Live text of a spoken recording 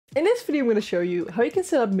In this video I'm going to show you how you can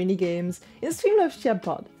set up minigames in Streamlabs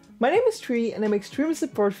Chatbot. My name is Tree and I make stream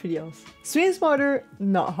support videos. Stream smarter,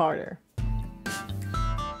 not harder.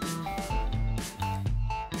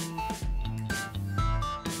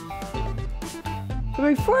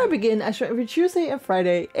 But before I begin, I stream every Tuesday and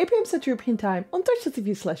Friday, 8 PM Central European Time on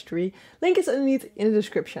twitch.tv/Tree. Link is underneath in the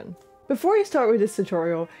description. Before you start with this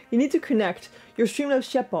tutorial, you need to connect your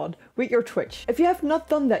Streamlabs Chatbot with your Twitch. If you have not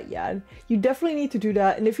done that yet, you definitely need to do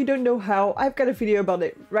that, and if you don't know how, I've got a video about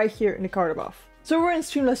it right here in the card above. So we're in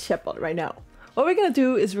Streamlabs Chatbot right now. What we're gonna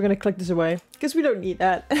do is we're gonna click this away, because we don't need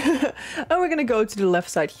that. And we're gonna go to the left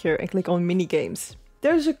side here and click on minigames.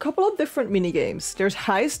 There's a couple of different minigames. There's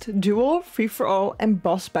Heist, Duel, Free for All, and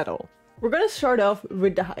Boss Battle. We're gonna start off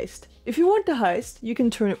with the Heist. If you want the Heist, you can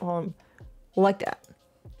turn it on like that.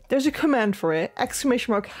 There's a command for it,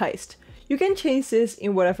 !heist. You can change this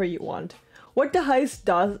in whatever you want. What the Heist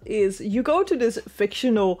does is you go to this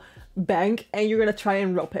fictional bank and you're gonna try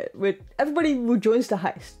and rob it with everybody who joins the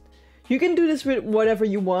Heist. You can do this with whatever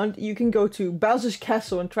you want. You can go to Bowser's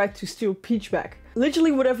castle and try to steal Peach back.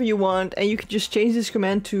 Literally whatever you want, and you can just change this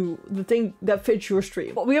command to the thing that fits your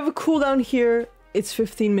stream. We have a cooldown here. It's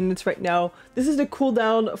 15 minutes right now. This is the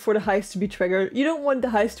cooldown for the heist to be triggered. You don't want the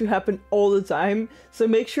heist to happen all the time, so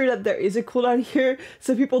make sure that there is a cooldown here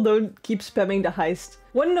so people don't keep spamming the heist.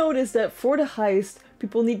 One note is that for the heist,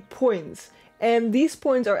 people need points. And these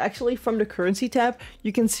points are actually from the currency tab.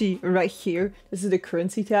 You can see right here, this is the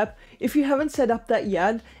currency tab. If you haven't set up that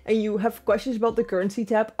yet and you have questions about the currency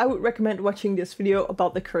tab, I would recommend watching this video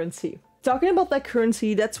about the currency. Talking about that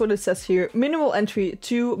currency, that's what it says here. Minimal entry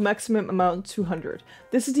to maximum amount 200.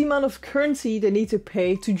 This is the amount of currency they need to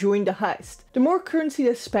pay to join the heist. The more currency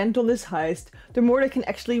they spend on this heist, the more they can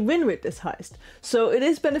actually win with this heist. So it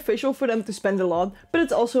is beneficial for them to spend a lot, but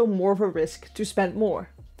it's also more of a risk to spend more.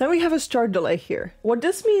 Then we have a start delay here. What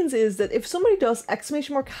this means is that if somebody does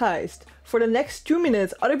 !heist, for the next 2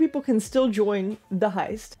 minutes, other people can still join the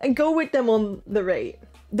heist and go with them on the raid.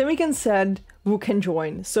 Then we can set who can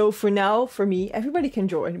join. So for now, for me, everybody can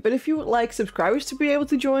join. But if you would like subscribers to be able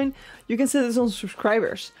to join, you can set this on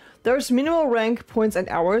subscribers. There's minimal rank, points, and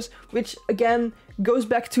hours, which again goes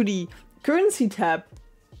back to the currency tab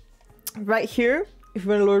right here. If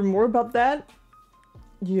you want to learn more about that,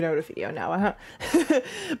 you know the video now, huh?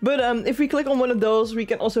 But if we click on one of those, we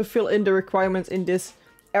can also fill in the requirements in this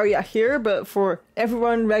area here. But for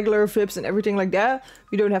everyone, regular VIPs and everything like that,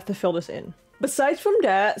 we don't have to fill this in. Besides from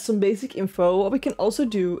that, some basic info, what we can also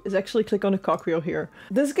do is actually click on the cogwheel here.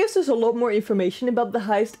 This gives us a lot more information about the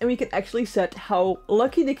heist, and we can actually set how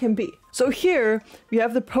lucky they can be. So here we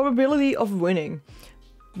have the probability of winning.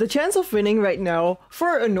 The chance of winning right now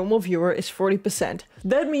for a normal viewer is 40%.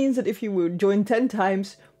 That means that if you would join 10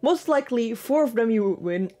 times, most likely 4 of them you would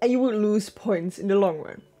win and you would lose points in the long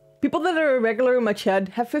run. People that are regular in my chat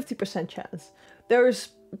have 50% chance. There's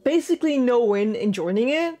basically no win in joining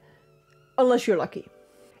it, unless you're lucky.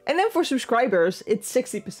 And then for subscribers, it's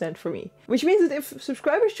 60% for me. Which means that if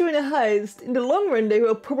subscribers join a heist, in the long run they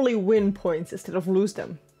will probably win points instead of lose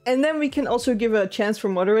them. And then we can also give a chance for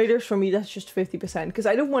moderators. For me, that's just 50%, because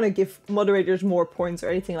I don't want to give moderators more points or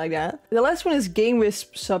anything like that. The last one is Game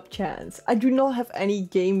Wisp sub chance. I do not have any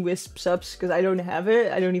Game Wisp subs because I don't have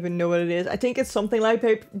it. I don't even know what it is. I think it's something like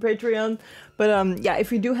Patreon. But yeah,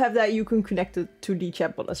 if you do have that, you can connect it to the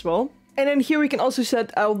chatbot as well. And then here we can also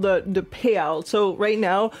set out the payout. So right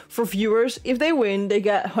now, for viewers, if they win, they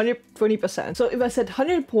get 120%. So if I set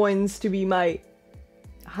 100 points to be my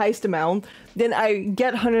heist amount, then I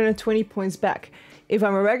get 120 points back. If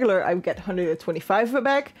I'm a regular, I get 125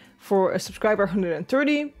 back. For a subscriber,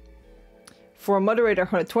 130. For a moderator,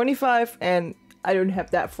 125. And I don't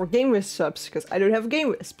have that for Game Wisp subs, because I don't have Game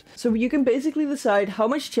Wisp. So you can basically decide how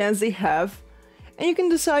much chance they have, and you can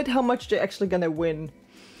decide how much they're actually gonna win.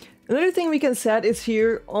 Another thing we can set is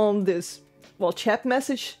here on this, well, chat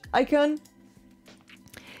message icon.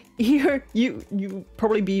 Here, you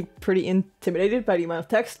probably be pretty intimidated by the amount of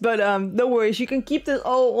text, but no worries, you can keep this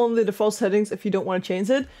all on the default settings if you don't want to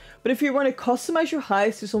change it. But if you want to customize your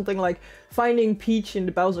heist to something like finding Peach in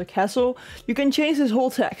the Bowser castle, you can change this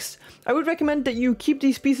whole text. I would recommend that you keep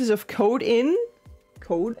these pieces of code in,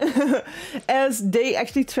 as they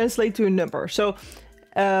actually translate to a number. So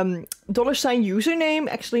 $sign username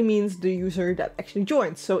actually means the user that actually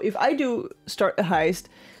joins. So if I do start a heist,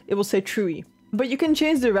 it will say Tree. But you can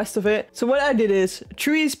change the rest of it. So what I did is,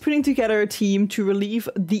 Tree is putting together a team to relieve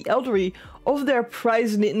the elderly of their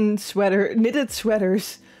prize knitted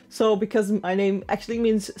sweaters. So because my name actually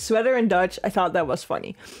means sweater in Dutch, I thought that was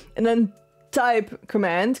funny. And then type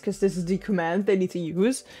command, because this is the command they need to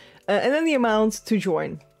use. And then the amount to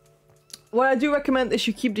join. What I do recommend is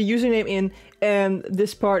you keep the username in and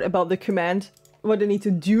this part about the command, what they need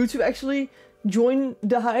to do to actually join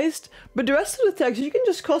the heist. But the rest of the text you can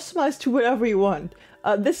just customize to whatever you want.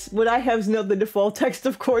 What I have is not the default text,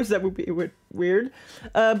 of course, that would be weird.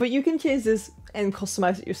 But you can change this and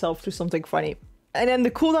customize it yourself to something funny. And then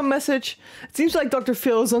the cooldown message. It seems like Dr.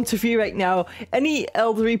 Phil is on TV right now. Any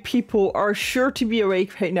elderly people are sure to be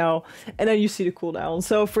awake right now. And then you see the cooldown.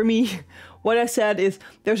 So for me, what I said is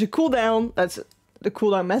there's a cooldown. That's the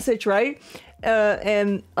cooldown message, right?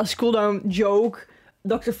 And a cooldown joke.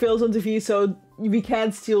 Dr. Phil's on TV, so we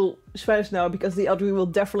can't steal sweaters now because the elderly will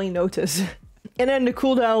definitely notice. And then the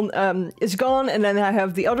cooldown is gone. And then I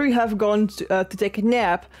have the elderly have gone to take a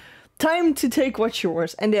nap. Time to take what's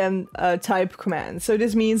yours, and then type command. So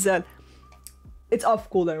this means that it's off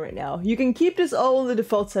cooldown right now. You can keep this all in the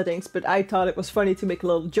default settings, but I thought it was funny to make a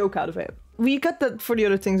little joke out of it. We got that for the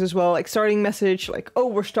other things as well, like starting message, like, oh,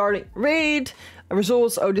 we're starting raid,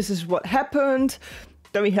 results, oh, this is what happened.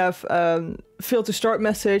 Then we have fail to start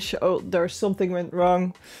message, oh, there's something went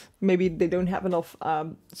wrong. Maybe they don't have enough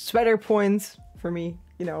sweater points for me,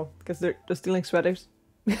 you know, because they're stealing sweaters.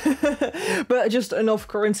 But just enough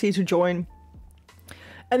currency to join.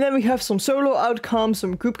 And then we have some solo outcomes,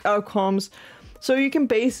 some group outcomes. So you can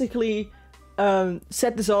basically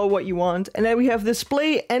set this all what you want. And then we have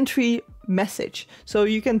display entry message. So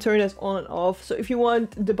you can turn this on and off. So if you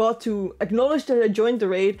want the bot to acknowledge that I joined the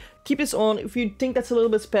raid, keep this on. If you think that's a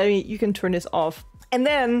little bit spammy, you can turn this off. And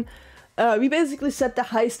then we basically set the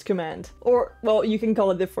heist command, or, well, you can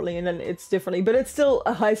call it differently and then it's differently, but it's still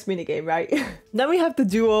a heist minigame, right? Then we have the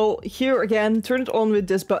duel. Here again, turn it on with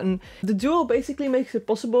this button. The duel basically makes it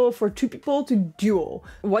possible for two people to duel.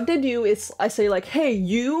 What they do is I say like, hey, do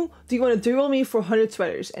you want to duel me for 100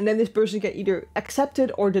 sweaters? And then this person can either accept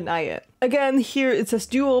it or deny it. Again, here it says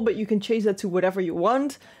duel, but you can change that to whatever you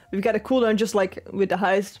want. We've got a cooldown just like with the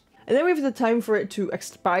heist. And then we have the time for it to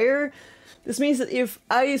expire. This means that if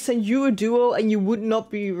I send you a duel and you would not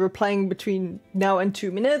be replying between now and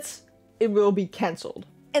 2 minutes, it will be cancelled.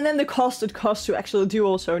 And then the cost it costs to actually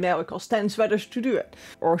duel, so now it costs 10 sweaters to do it.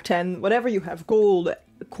 Or 10, whatever you have, gold,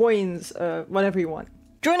 coins, whatever you want.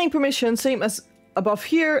 Joining permission, same as above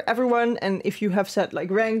here, everyone, and if you have set like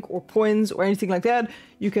rank or points or anything like that,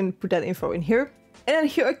 you can put that info in here. And then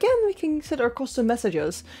here again, we can set our custom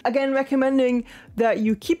messages. Again, recommending that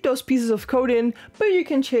you keep those pieces of code in, but you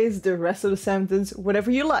can change the rest of the sentence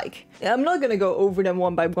whatever you like. And I'm not going to go over them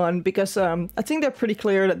one by one because I think they're pretty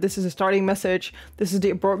clear that this is a starting message. This is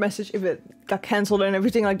the abort message if it got cancelled and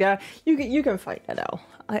everything like that. You can find that out.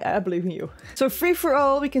 I believe in you. So free for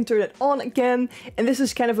all, we can turn it on again. And this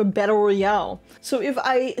is kind of a battle royale. So if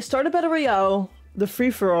I start a battle royale, the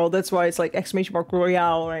free-for-all, that's why it's like !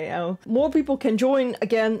 royale right now. More people can join.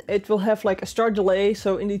 Again, it will have like a start delay,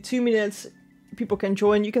 so in the 2 minutes people can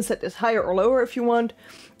join. You can set this higher or lower if you want.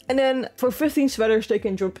 And then for 15 sweaters they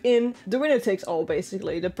can jump in. The winner takes all,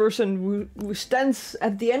 basically. The person who stands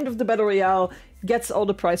at the end of the battle royale gets all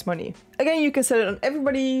the prize money. Again, you can set it on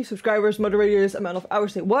everybody, subscribers, moderators, amount of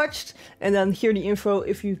hours they watched, and then here the info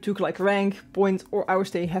if you took like rank, points, or hours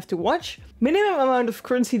they have to watch. Minimum amount of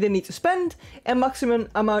currency they need to spend, and maximum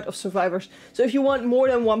amount of survivors. So if you want more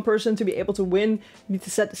than one person to be able to win, you need to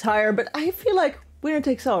set this higher, but I feel like winner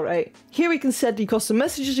takes all, right? Here we can set the custom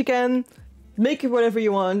messages again, make it whatever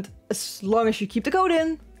you want, as long as you keep the code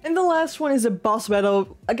in. And the last one is a boss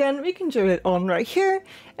battle. Again, we can turn it on right here,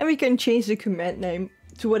 and we can change the command name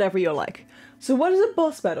to whatever you like. So what is a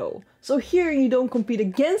boss battle? So here you don't compete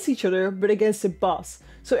against each other, but against the boss.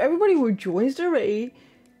 So everybody who joins the raid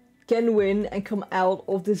can win and come out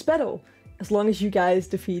of this battle, as long as you guys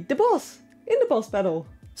defeat the boss in the boss battle.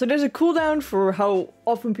 So there's a cooldown for how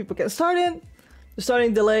often people get started. The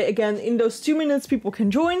starting delay, again, in those 2 minutes people can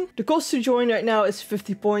join. The cost to join right now is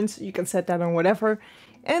 50 points. You can set that on whatever.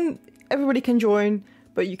 And everybody can join,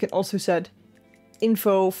 but you can also set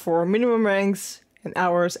info for minimum ranks and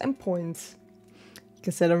hours and points. You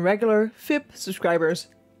can set on regular, VIP, subscribers.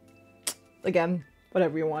 Again,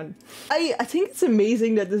 whatever you want. I think it's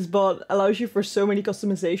amazing that this bot allows you for so many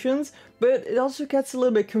customizations, but it also gets a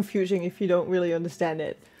little bit confusing if you don't really understand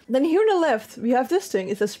it. Then here on the left, we have this thing.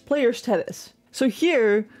 It says player status. So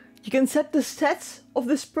here, you can set the stats of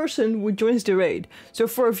this person who joins the raid. So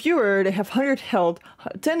for a viewer, they have 100 health,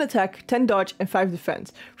 10 attack, 10 dodge, and 5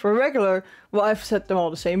 defense. For a regular, well, I've set them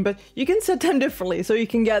all the same, but you can set them differently. So you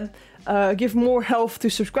can give more health to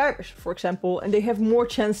subscribers, for example, and they have more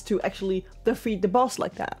chance to actually defeat the boss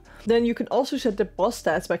like that. Then you can also set the boss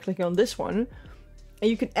stats by clicking on this one. And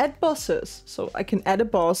you can add bosses. So I can add a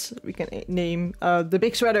boss. We can name the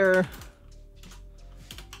Big Sweater.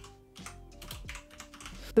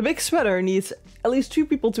 The big sweater needs at least 2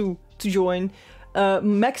 people to join,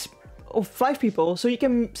 max of 5 people, so you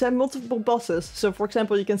can set multiple bosses. So for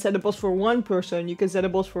example, you can set a boss for 1 person, you can set a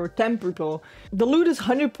boss for 10 people. The loot is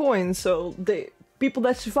 100 points, so the people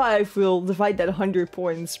that survive will divide that 100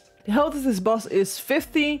 points. The health of this boss is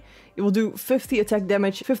 50, it will do 50 attack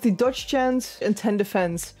damage, 50 dodge chance, and 10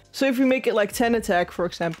 defense. So if you make it like 10 attack, for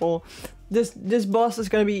example, this boss is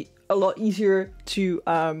gonna be a lot easier to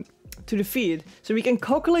defeat. So we can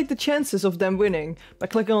calculate the chances of them winning by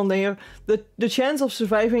clicking on there. The chance of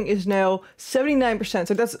surviving is now 79%,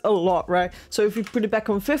 so that's a lot, right? So if we put it back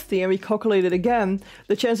on 50 and we calculate it again,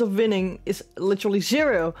 the chance of winning is literally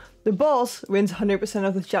 0. The boss wins 100%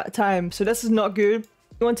 of the time, so this is not good.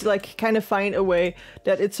 You want to like kind of find a way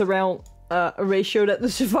that it's around a ratio that the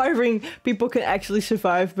surviving people can actually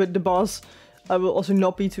survive, but the boss will also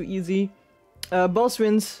not be too easy. Boss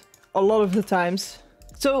wins a lot of the times.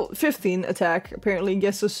 So 15 attack apparently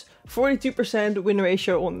gives us 42% win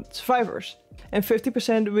ratio on survivors and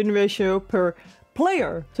 50% win ratio per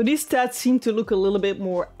player. So these stats seem to look a little bit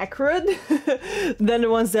more accurate than the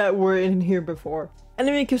ones that were in here before. And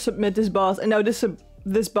then we can submit this boss, and now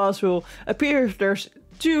this boss will appear if there's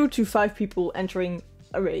 2 to 5 people entering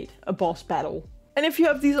a raid, a boss battle. And if you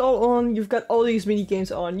have these all on, you've got all these mini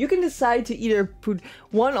games on, you can decide to either put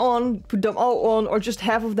one on, put them all on, or just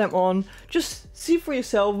half of them on. Just see for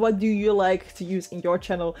yourself, what do you like to use in your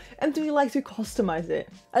channel, and do you like to customize it?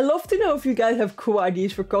 I love to know if you guys have cool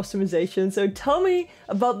ideas for customization, so tell me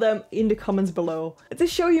about them in the comments below. And to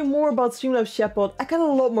show you more about Streamlabs Chatbot, I got a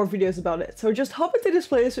lot more videos about it, so just hop into this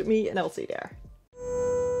playlist with me and I'll see you there.